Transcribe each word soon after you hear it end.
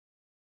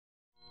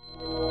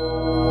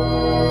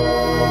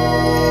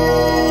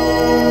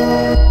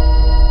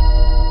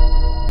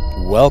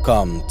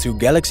Welcome to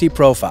Galaxy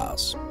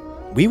Profiles.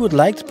 We would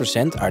like to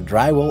present our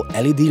drywall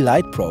LED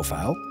light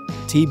profile,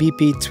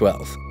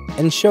 TBP12,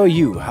 and show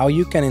you how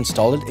you can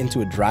install it into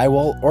a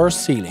drywall or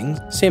ceiling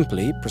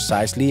simply,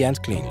 precisely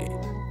and cleanly.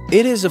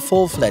 It is a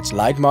full-fledged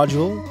light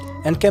module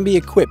and can be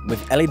equipped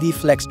with LED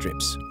flex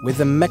strips with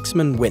a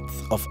maximum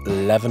width of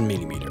 11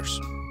 mm.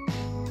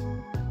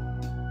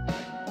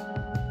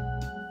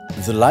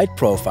 The light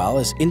profile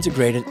is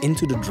integrated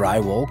into the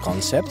drywall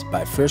concept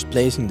by first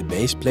placing the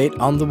base plate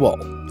on the wall.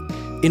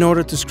 In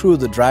order to screw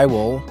the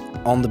drywall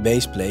on the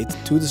base plate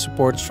to the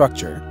support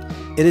structure,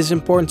 it is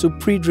important to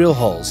pre-drill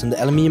holes in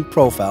the aluminium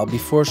profile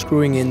before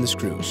screwing in the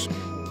screws.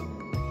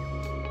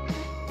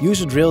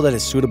 Use a drill that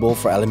is suitable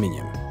for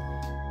aluminium.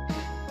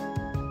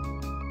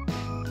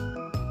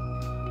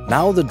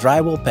 Now the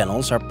drywall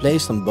panels are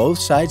placed on both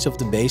sides of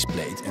the base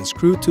plate and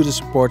screwed to the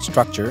support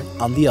structure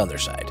on the other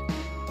side.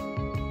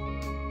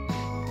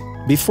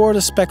 Before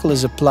the speckle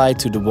is applied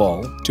to the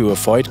wall, to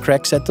avoid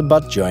cracks at the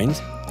butt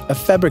joint, a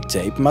fabric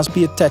tape must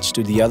be attached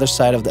to the other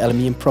side of the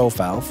aluminium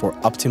profile for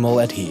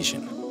optimal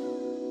adhesion.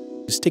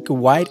 Stick a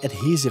white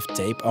adhesive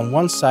tape on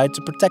one side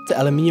to protect the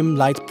aluminium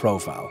light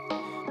profile.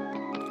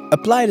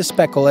 Apply the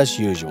speckle as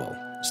usual.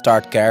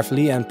 Start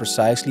carefully and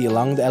precisely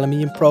along the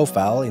aluminium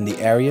profile in the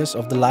areas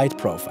of the light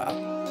profile,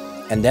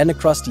 and then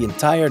across the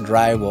entire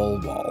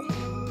drywall wall.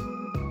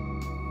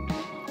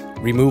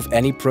 Remove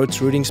any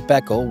protruding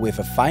speckle with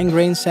a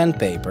fine-grained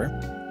sandpaper,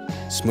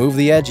 smooth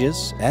the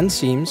edges and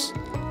seams,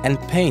 and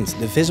paint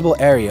the visible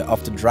area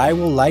of the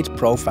drywall light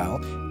profile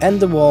and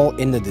the wall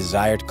in the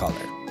desired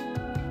color.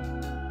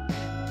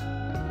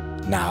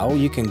 Now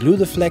you can glue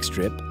the flex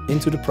strip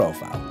into the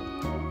profile.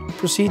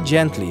 Proceed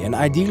gently and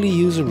ideally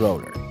use a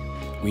roller.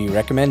 We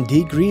recommend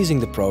degreasing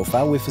the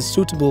profile with a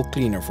suitable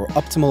cleaner for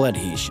optimal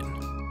adhesion.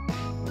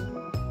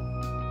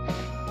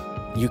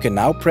 You can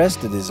now press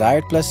the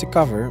desired plastic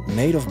cover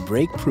made of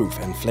break-proof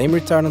and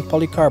flame-retardant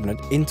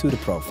polycarbonate into the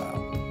profile.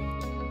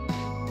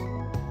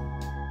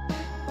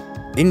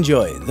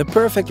 Enjoy the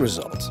perfect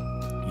result.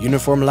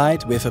 Uniform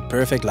light with a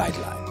perfect light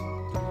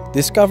line.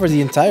 Discover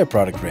the entire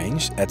product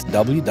range at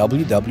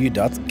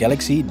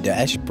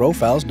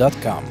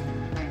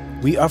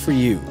www.galaxy-profiles.com. We offer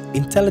you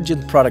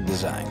intelligent product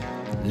design,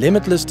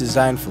 limitless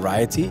design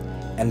variety,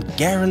 and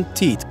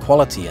guaranteed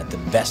quality at the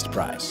best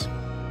price.